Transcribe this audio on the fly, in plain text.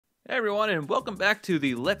Hey everyone, and welcome back to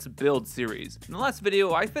the Let's Build series. In the last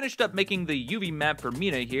video, I finished up making the UV map for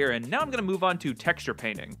Mina here, and now I'm going to move on to texture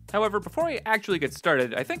painting. However, before I actually get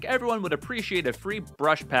started, I think everyone would appreciate a free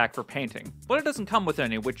brush pack for painting. But it doesn't come with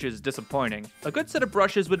any, which is disappointing. A good set of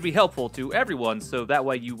brushes would be helpful to everyone, so that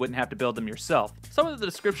way you wouldn't have to build them yourself. So in the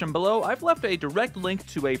description below, I've left a direct link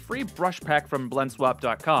to a free brush pack from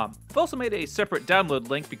blendswap.com. I've also made a separate download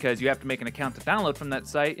link because you have to make an account to download from that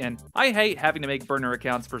site, and I hate having to make burner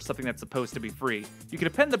accounts for something that's supposed to be free. You can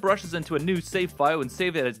append the brushes into a new save file and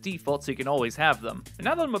save it as default so you can always have them. And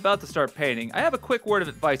now that I'm about to start painting, I have a quick word of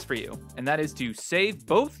advice for you, and that is to save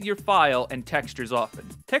both your file and textures often.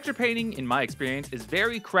 Texture painting, in my experience, is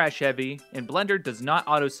very crash heavy, and Blender does not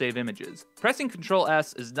auto-save images. Pressing Ctrl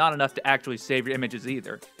S is not enough to actually save your images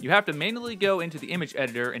either. You have to manually go into the image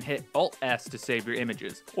editor and hit Alt S to save your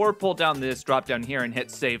images, or pull down this drop down here and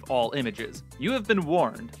hit Save All Images. You have been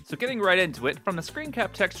warned. So getting right into it, from the screen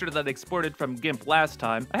cap texture that I exported from GIMP last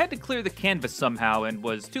time, I had to clear the canvas somehow and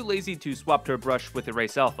was too lazy to swap to a brush with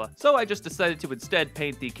Erase Alpha, so I just decided to instead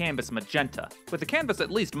paint the canvas magenta. With the canvas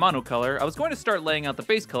at least monocolor, I was going to start laying out the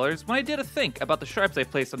base colors when I did a think about the sharps I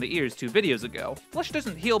placed on the ears 2 videos ago. Flesh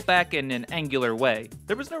doesn't heal back in an angular way.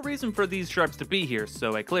 There was no reason for these sharps to be here,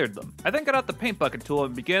 so I cleared them. I then got out the paint bucket tool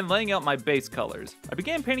and began laying out my base colors. I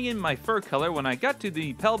began painting in my fur color when I got to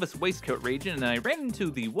the pelvis waistcoat region, and I ran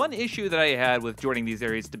into the one issue that I had with joining these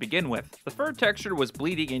areas to begin with. The fur texture was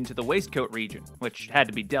bleeding into the waistcoat region, which had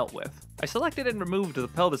to be dealt with. I selected and removed the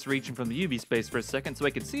pelvis region from the UV space for a second so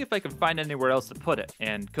I could see if I could find anywhere else to put it,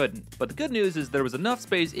 and couldn't. But the good news is there was enough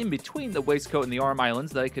space in between the waistcoat and the arm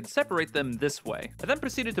islands that I could separate them this way. I then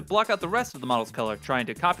proceeded to block out the rest of the model's color, trying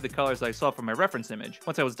to copy the colors I saw from my reference image.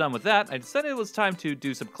 Once I was done with that, I decided it was time to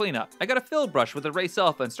do some cleanup. I got a fill brush with Erase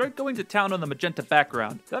Alpha and started going to town on the magenta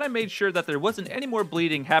background. Then I made sure that there wasn't any more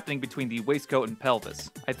bleeding happening between the waistcoat and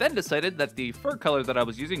pelvis. I then decided that the fur color that I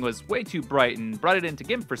was using was way too bright and brought it into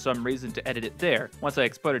GIMP for some reason to edit it there. Once I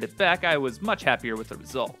exported it back, I was much happier with the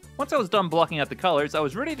result. Once I was done blocking out the colors, I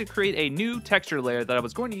was ready to create a new texture layer that I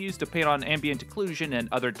was going to use to paint on ambient occlusion and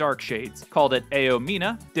other dark shades. Called it AO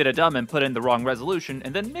Mina, did a dumb and put in the wrong resolution,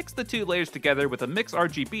 and then mixed the two layers together with a mix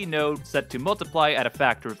RGB node set to multiply at a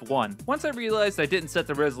factor of 1. Once I realized I didn't set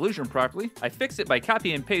the resolution properly, I fixed it by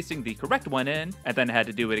copying and pasting the correct one in, and then had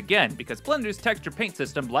to do it again because Blender's texture paint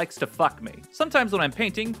system likes to fuck me. Sometimes when I'm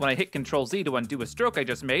painting, when I hit Ctrl Z to undo a stroke I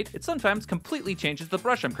just made, it sometimes completely changes the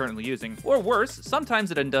brush I'm currently using. Or worse,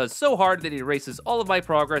 sometimes it undoes so hard that it erases all of my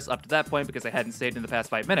progress up to that point because I hadn't saved in the past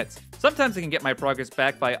 5 minutes. Sometimes I can get my progress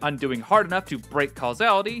back by undoing hard enough to break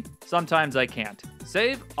causality, sometimes I can't.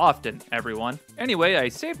 Save often, everyone. Anyway, I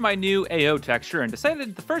saved my new AO texture and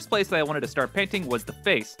decided the first place that I wanted to start painting was the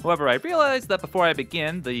face. However, I realized that before I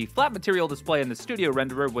began, the flat material display in the studio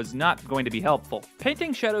renderer was not going to be helpful.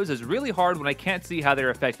 Painting shadows is really hard when I can't see how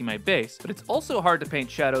they're affecting my base, but it's also hard to paint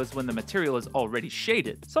shadows when the material is already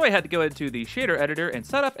shaded. So I had to go into the shader editor and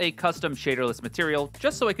set up a custom shaderless material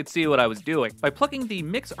just so I could see what I was doing. By plugging the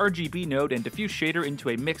Mix RGB node and Diffuse Shader into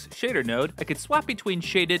a Mix Shader node, I could swap between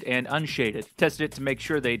shaded and unshaded, tested it to make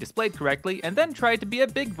sure they displayed correctly, and then tried to be a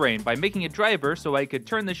big brain by making a driver so I could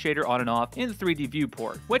turn the shader on and off in the 3D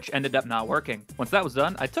viewport, which ended up not working. Once that was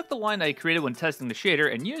done, I took the line I created when testing the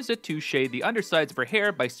shader and used it to shade the undersides of her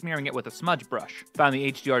hair by smearing it with a smudge brush. Found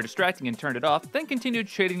the HDR distracting and turned it off, then continued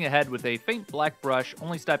shading the head with a faint black brush,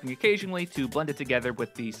 only stopping occasionally to blend it together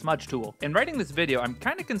with the smudge tool. In writing this video, I'm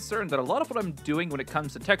kinda concerned that a lot of what I'm doing when it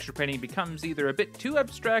comes to texture painting becomes either a bit too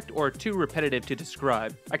abstract or too repetitive to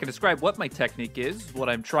describe. I can describe what my technique is, what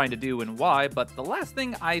I'm trying to do and why, but the last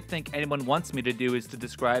thing I think anyone wants me to do is to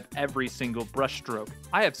describe every single brush stroke.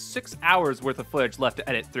 I have 6 hours worth of footage left to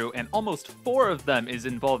edit through, and almost 4 of them is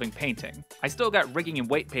involving painting. I still got rigging and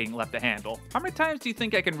weight painting left to handle. How many times do you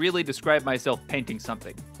think I can really describe myself painting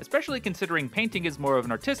something? Especially considering painting is more of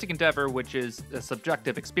an artistic endeavor, which is a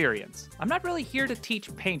subjective experience. I'm not really here to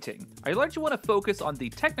teach painting. I largely want to focus on the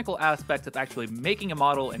technical aspects of actually making a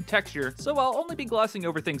model and texture, so I'll only be glossing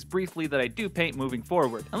over things briefly that I do paint moving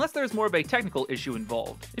forward, unless there's more of a technical issue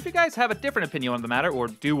involved. If you guys have a different opinion on the matter, or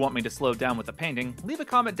do want me to slow down with the painting, leave a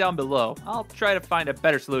comment down below. I'll try to find a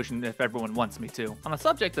better solution if everyone wants me to. On the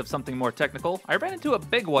subject of something more technical, I ran into a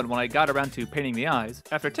big one when I got around to painting the eyes.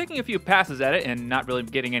 After taking a few passes at it and not really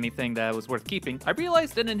getting anything that was worth keeping, I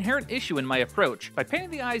realized an inherent issue in my approach. By painting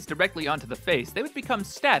the eyes directly onto the face, they would become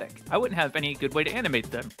static. I wouldn't have any good way to animate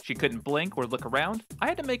them. She couldn't blink or look around. I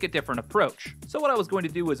had to make a different approach. So what I was going to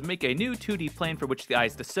do was make a new 2D plane for which the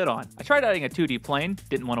eyes to sit on. I tried adding a 2D plane,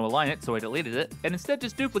 didn't want to align it, so I deleted it, and instead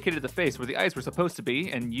just duplicated the face where the eyes were supposed to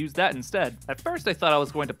be and used that instead. At first I thought I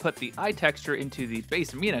was going to put the eye texture into the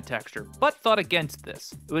base Mina texture, but thought against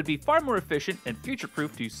this. It would be far more efficient and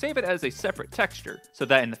future-proof to save it as a separate texture, so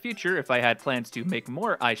that in the future, if I had plans to make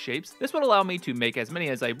more eye shapes, this would allow me to make as many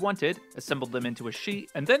as I wanted, assemble them into a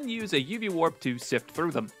sheet, and then use a UV warp to sift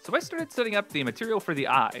through them. So I started setting up the material for the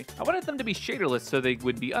eye. I wanted them to be shaderless so they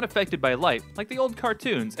would be unaffected by light, like the old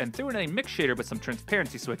cartoons, and threw in a mix shader with some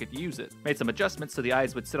transparency so I could use it. Made some adjustments so the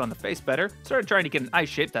eyes would sit on the face better, started trying to get an eye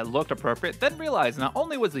shape that looked appropriate, then realized not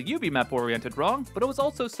only was the UV map oriented wrong, but it was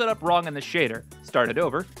also set up wrong in the shader. Started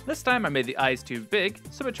over. This time I made the eyes too big,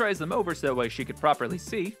 symmetrized them over so that way she could properly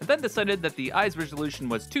see, and then decided that the eye's resolution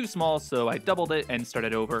was too small, so I doubled it and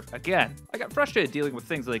started over again. I got frustrated dealing with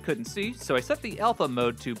things that I couldn't see, so I set the alpha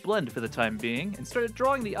mode to blend for the time being, and started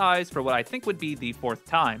drawing the eyes for what I think would be the 4th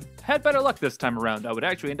time. I had better luck this time around. I would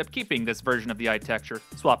actually end up keeping this version of the eye texture.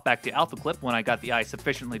 Swapped back to alpha clip when I got the eye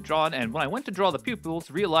sufficiently drawn, and when I went to draw the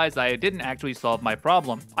pupils, realized I didn't actually solve my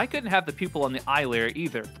problem. I couldn't have the pupil on the eye layer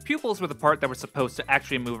either. The pupils were the part that were supposed to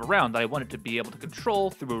actually move around that I wanted to be able to control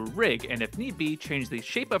through a rig, and if need be, change the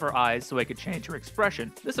shape of her eyes so I could change her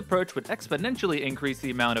expression. This approach would exponentially increase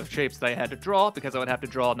the amount of shapes that I had to draw, because I would have to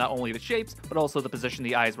draw not only the shapes, but also the position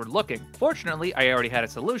the eyes were looking. Fortunately, I already had a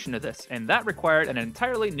solution to this, and that required an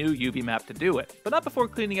entirely new UV map to do it, but not before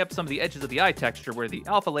cleaning up some of the edges of the eye texture where the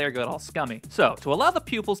alpha layer got all scummy. So, to allow the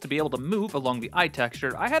pupils to be able to move along the eye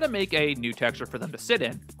texture, I had to make a new texture for them to sit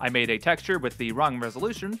in. I made a texture with the wrong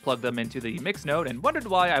resolution, plugged them into the mix node, and wondered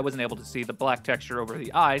why I wasn't able to see the black texture over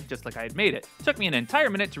the eye just like I had made it. It took me an entire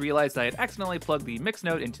minute to realize that I had accidentally plugged the mix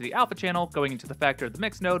node into the alpha channel, going into the factor of the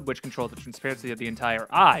mix node, which controlled the transparency of the entire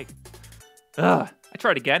eye. Ugh. I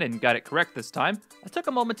tried again and got it correct this time. I took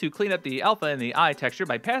a moment to clean up the alpha in the eye texture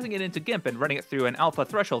by passing it into GIMP and running it through an alpha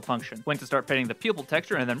threshold function. Went to start painting the pupil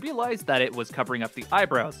texture and then realized that it was covering up the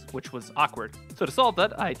eyebrows, which was awkward. So to solve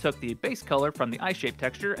that, I took the base color from the eye shape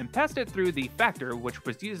texture and passed it through the factor, which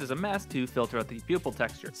was used as a mask to filter out the pupil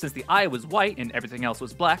texture. Since the eye was white and everything else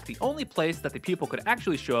was black, the only place that the pupil could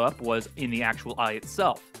actually show up was in the actual eye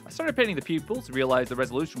itself. I started painting the pupils, realized the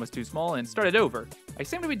resolution was too small, and started over. I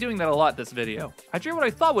seem to be doing that a lot this video. I drew what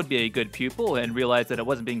I thought would be a good pupil and realized that it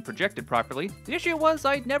wasn't being projected properly. The issue was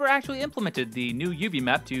I'd never actually implemented the new UV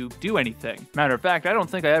map to do anything. Matter of fact, I don't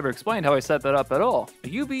think I ever explained how I set that up at all. A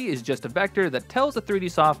UV is just a vector that tells the 3D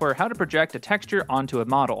software how to project a texture onto a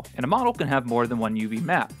model, and a model can have more than one UV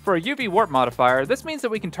map. For a UV warp modifier, this means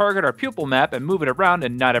that we can target our pupil map and move it around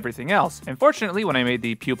and not everything else. Unfortunately, when I made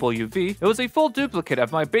the pupil UV, it was a full duplicate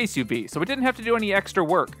of my base UV, so it didn't have to do any extra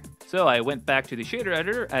work. So I went back to the shader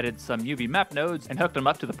editor, added some UV map nodes, and hooked them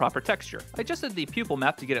up to the proper texture. I adjusted the pupil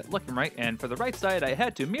map to get it looking right, and for the right side I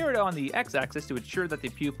had to mirror it on the x-axis to ensure that the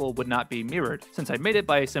pupil would not be mirrored, since I made it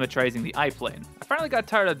by symmetrizing the eye plane. I finally got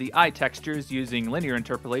tired of the eye textures using linear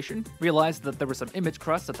interpolation, realized that there were some image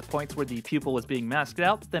crusts at the points where the pupil was being masked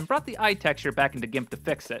out, then brought the eye texture back into GIMP to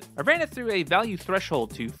fix it. I ran it through a value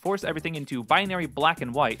threshold to force everything into binary black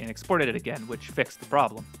and white and exported it again, which fixed the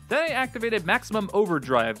problem. Then I activated maximum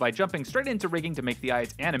overdrive by jumping straight into rigging to make the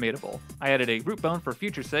eyes animatable. I added a root bone for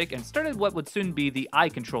future's sake and started what would soon be the eye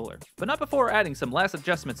controller, but not before adding some last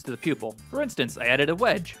adjustments to the pupil. For instance, I added a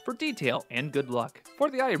wedge for detail and good luck.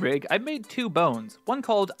 For the eye rig, I made two bones, one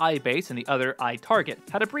called eye base and the other eye target,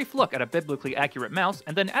 had a brief look at a biblically accurate mouse,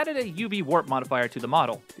 and then added a UV warp modifier to the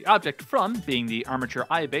model, the object from being the armature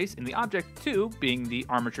eye base and the object to being the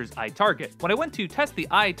armature's eye target. When I went to test the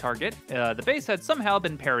eye target, the base had somehow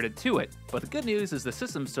been parroted to it, but the good news is the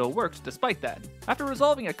system still worked despite that. After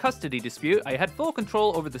resolving a custody dispute, I had full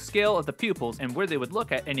control over the scale of the pupils and where they would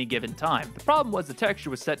look at any given time. The problem was the texture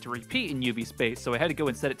was set to repeat in UV space, so I had to go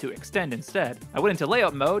and set it to extend instead. I went into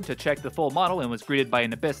layout mode to check the full model and was greeted by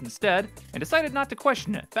an abyss instead, and decided not to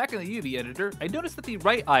question it. Back in the UV editor, I noticed that the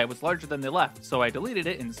right eye was larger than the left, so I deleted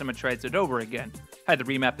it and symmetrized it over again. I had to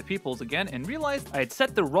remap the pupils again and realized I had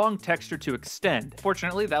set the wrong texture to extend.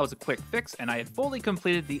 Fortunately, that was a quick fix and I had fully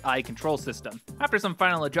completed the eye control system. After some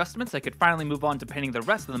final adjustments, I could finally move on to painting the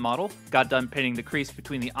rest of the model. Got done painting the crease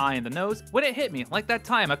between the eye and the nose when it hit me, like that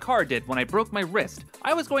time a car did when I broke my wrist.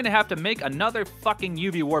 I was going to have to make another fucking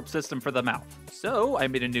UV warp system for the mouth. So I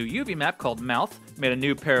made a new UV map called Mouth, made a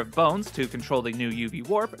new pair of bones to control the new UV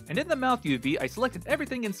warp, and in the Mouth UV I selected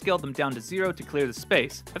everything and scaled them down to 0 to clear the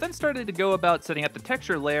space. I then started to go about setting up the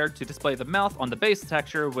texture layer to display the mouth on the base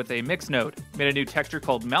texture with a mix node. Made a new texture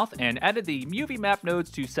called Mouth and added the UV map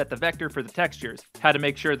nodes to set the vector for the textures. Had to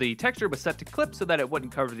make sure the texture was set to clip so that it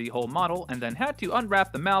wouldn't cover the whole model, and then had to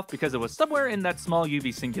unwrap the mouth because it was somewhere in that small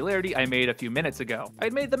UV singularity I made a few minutes ago. I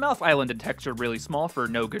had made the mouth island and texture really small for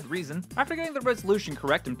no good reason. After getting the resolution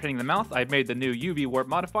correct and painting the mouth, I'd made the new UV warp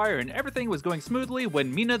modifier and everything was going smoothly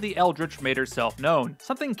when Mina the Eldritch made herself known.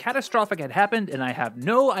 Something catastrophic had happened and I have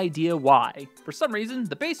no idea why. For some reason,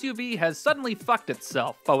 the base UV has suddenly fucked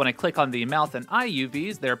itself, but when I click on the mouth and eye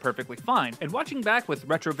UVs, they're perfectly fine. And watching back with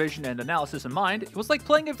retrovision and analysis in mind, it was like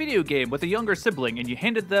playing a video game with a younger sibling and you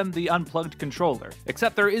handed them the unplugged controller.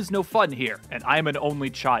 Except there is no fun here, and I'm an only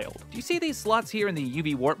child. Do you see these slots here in the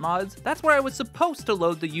UV warp mods? That's where I was supposed to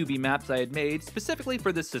load the UV maps I had made specifically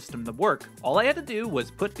for this system to work. All I had to do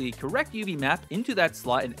was put the correct UV map into that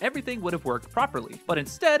slot and everything would have worked properly. But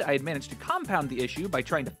instead, I had managed to compound the issue by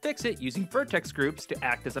trying to fix it using vertex groups to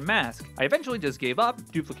act as a mask. I eventually just gave up,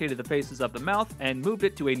 duplicated the faces of the mouth, and moved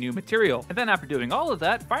it to a new material. And then after doing all of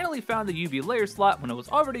that, finally found the UV layer slot when it was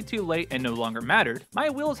already too late and no longer mattered. My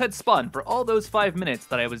wheels had spun for all those 5 minutes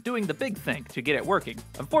that I was doing the big thing to get it working.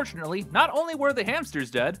 Unfortunately, not only were the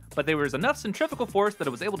hamsters dead, but there was enough centrifugal force that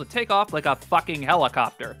it was able to take off like a fucking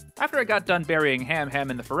helicopter. After I got done burying Ham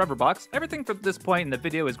in the forever box, everything from this point in the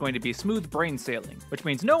video is going to be smooth brain sailing, which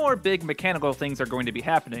means no more big mechanical things are going to be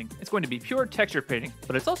happening. It's going to be pure texture painting,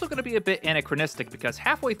 but it's also going to be a bit anachronistic because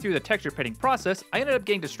halfway through the texture painting process, I ended up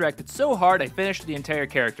getting distracted so hard I finished the entire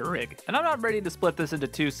character rig. And I'm not ready to split this into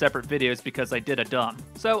 2 separate videos because I did a dumb.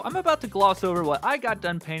 So I'm about to gloss over what I got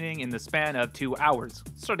done painting in the span of 2 hours.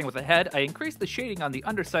 Starting with the head, I increased the shading on the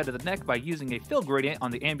underside of the neck by using a fill gradient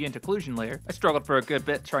on the ambient occlusion layer. I struggled for a good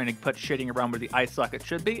bit trying to put shading around where the eye socket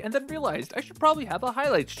should be, and then realized I should probably have a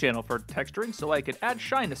highlights channel for texturing so I could add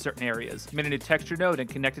shine to certain areas. Made a new texture node and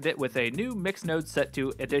connected it with a new mix node set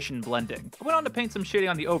to addition blending. I went on to paint some shading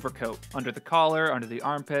on the overcoat, under the collar, under the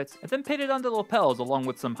armpits, and then painted on the lapels along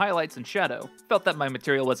with some highlights and shadow. Felt that my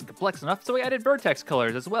material wasn't complex enough, so I added vertex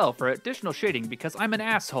colors as well for additional shading because I'm an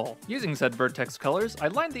asshole. Using said vertex colors, I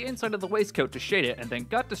lined the inside of the waistcoat to shade it and then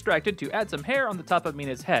got distracted to add some hair on the top of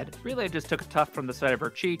Mina's head. Really, I just took a tuft from the side of her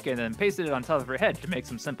cheek and then pasted it on top of her head to make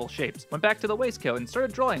some simple shapes. Went back to the waistcoat and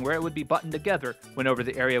started drawing where it would be buttoned together, went over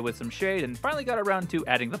the area with some shade, and finally got around to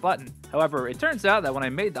adding the button. However, it turns out that when I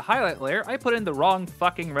made the highlight layer, I put in the wrong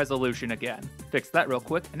fucking resolution again. Fixed that real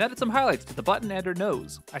quick and added some highlights to the button and her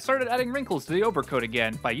nose. I started adding wrinkles to the overcoat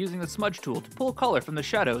again by using the smudge tool to pull color from the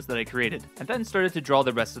shadows that I created, and then started to draw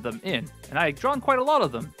the rest of them in. And I had drawn quite a lot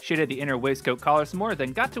of them. Shaded the inner waistcoat collar some more,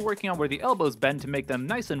 then got to working on where the elbows bend to make them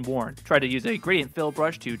nice and worn. Tried to use a gradient fill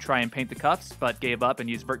brush to try and paint the cuffs, but gave up and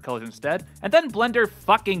used vert colors instead. And then Blender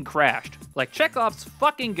fucking crashed. Like Chekhov's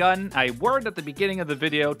fucking gun, I warned at the beginning of the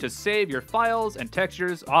video to save your files and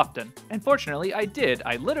textures often. And fortunately, I did.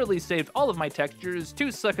 I literally saved all of my textures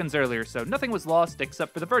 2 seconds earlier, so nothing was lost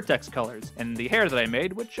except for the vertex colors and the hair that I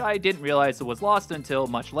made, which I didn't realize it was lost until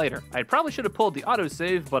much later. I probably should have pulled the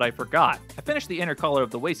autosave, but I forgot. I finished the inner collar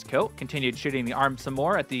of the waistcoat, continued shading the arm some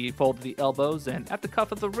more at the fold of the elbows and at the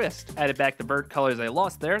cuff of the wrist. Added back the vert colors I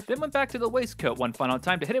lost there, then went back to the waistcoat one final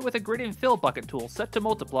time to hit it with a gradient fill bucket tool set to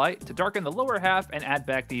multiply to darken the lower half and add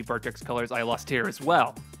back the vertex colors I lost here as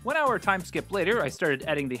well. 1 hour time skip later, I started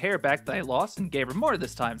adding the hair back that I lost and gave her more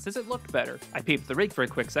this time since it looked better. I peeped the rig for a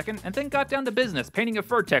quick second and then got down to business painting a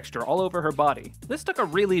fur texture all over her body. This took a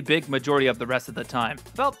really big majority of the rest of the time.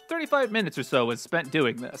 About 35 minutes or so was spent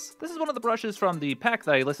doing this. This is one of the brushes from the pack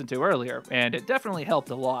that I listened to earlier, and it definitely helped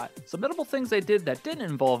a lot. Some notable things I did that didn't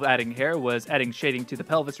involve adding hair was adding shading to the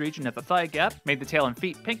pelvis region at the thigh gap, made the tail and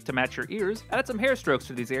feet pink to match her ears, added some hair strokes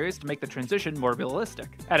to these areas to make the transition more realistic,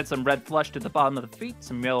 added some red flush to the bottom of the feet,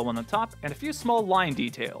 some yellow on the top, and a few small line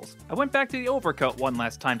details. I went back to the overcoat one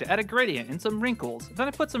last time to add a gradient and some wrinkles, then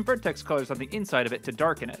I put some vertex colors on the inside of it to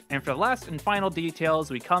darken it. And for the last and final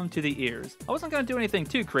details, we come to the ears. I wasn't going to do anything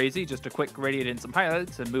too crazy, just a quick gradient and some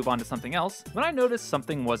highlights and move on to something else, when I noticed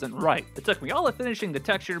something wasn't right. It took me all of finishing the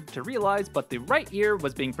texture to realize, but the right ear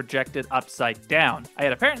was being projected upside down. I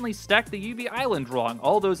had apparently stacked the UV island wrong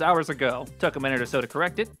all those hours ago. Took a minute or so to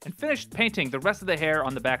correct it, and finished painting the rest of the hair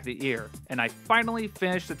on the back of the ear. And I finally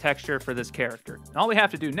finished the texture for this character. And all we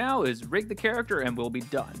have to do now is rig the character and we'll be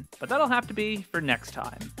done. But that'll have to be for next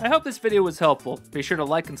time. I hope this video was helpful. Be sure to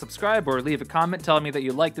like and subscribe or leave a comment telling me that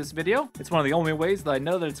you like this video. It's one of the only ways that I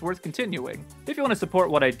know that it's worth continuing. If you want to support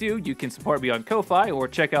what I do, you can support me on Ko-Fi or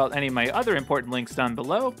check out any of my other important links down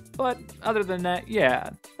below. But other than that, yeah,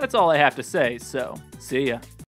 that's all I have to say, so see ya.